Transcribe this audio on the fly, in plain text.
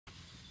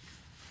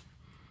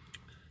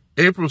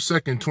April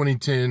 2nd,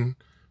 2010,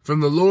 from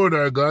the Lord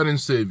our God and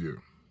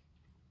Savior.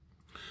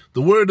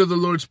 The word of the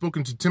Lord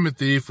spoken to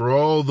Timothy for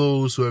all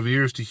those who have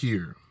ears to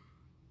hear.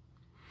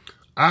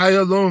 I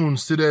alone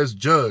sit as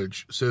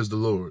judge, says the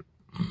Lord.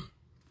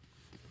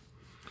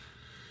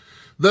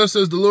 Thus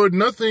says the Lord,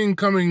 nothing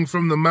coming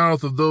from the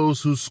mouth of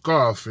those who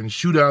scoff and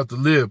shoot out the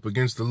lip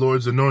against the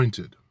Lord's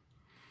anointed,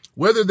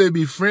 whether they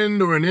be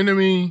friend or an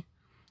enemy,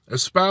 a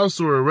spouse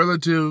or a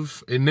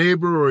relative, a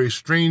neighbor or a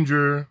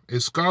stranger, a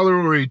scholar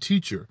or a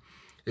teacher,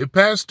 a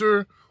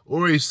pastor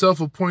or a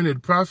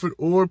self-appointed prophet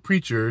or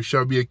preacher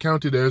shall be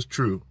accounted as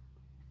true.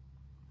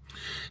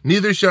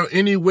 Neither shall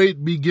any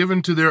weight be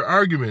given to their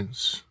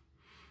arguments.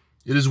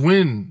 It is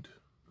wind.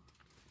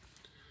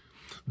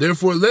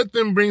 Therefore let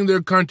them bring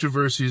their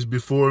controversies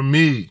before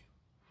me.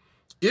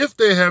 If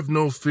they have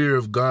no fear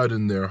of God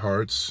in their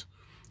hearts,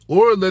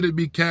 or let it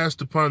be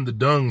cast upon the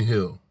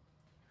dunghill.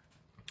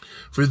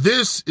 For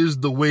this is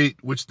the weight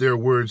which their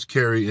words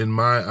carry in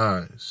my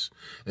eyes,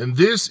 and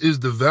this is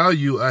the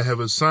value I have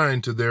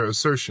assigned to their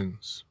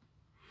assertions.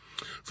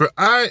 For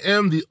I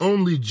am the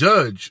only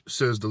judge,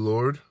 says the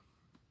Lord.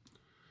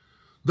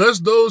 Thus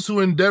those who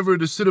endeavor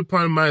to sit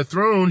upon my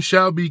throne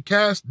shall be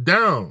cast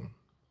down.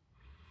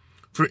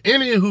 For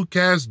any who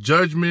cast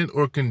judgment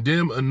or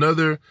condemn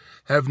another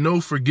have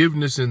no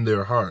forgiveness in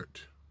their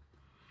heart.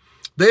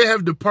 They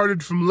have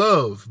departed from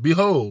love.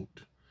 Behold,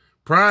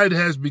 pride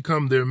has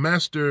become their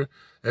master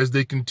as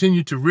they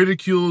continue to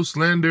ridicule,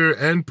 slander,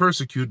 and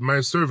persecute my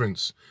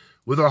servants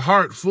with a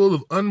heart full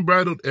of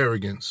unbridled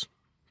arrogance.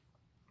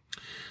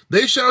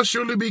 They shall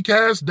surely be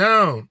cast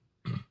down.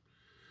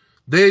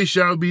 They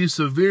shall be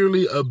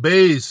severely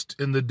abased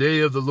in the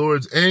day of the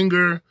Lord's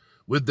anger,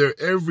 with their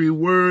every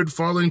word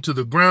falling to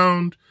the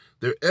ground,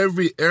 their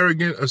every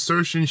arrogant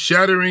assertion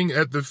shattering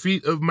at the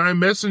feet of my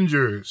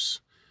messengers,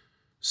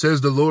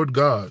 says the Lord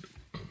God.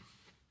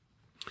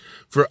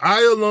 For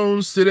I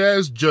alone sit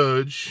as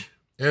judge,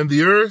 and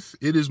the earth,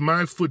 it is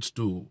my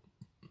footstool.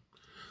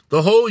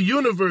 The whole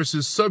universe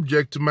is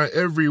subject to my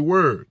every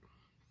word.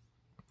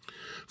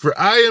 For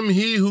I am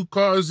he who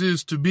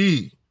causes to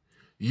be,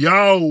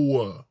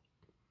 Yahweh,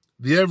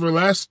 the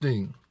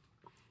everlasting,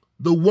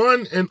 the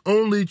one and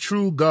only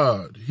true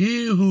God,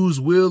 he whose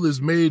will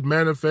is made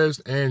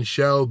manifest and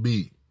shall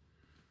be,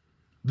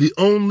 the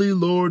only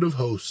Lord of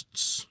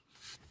hosts.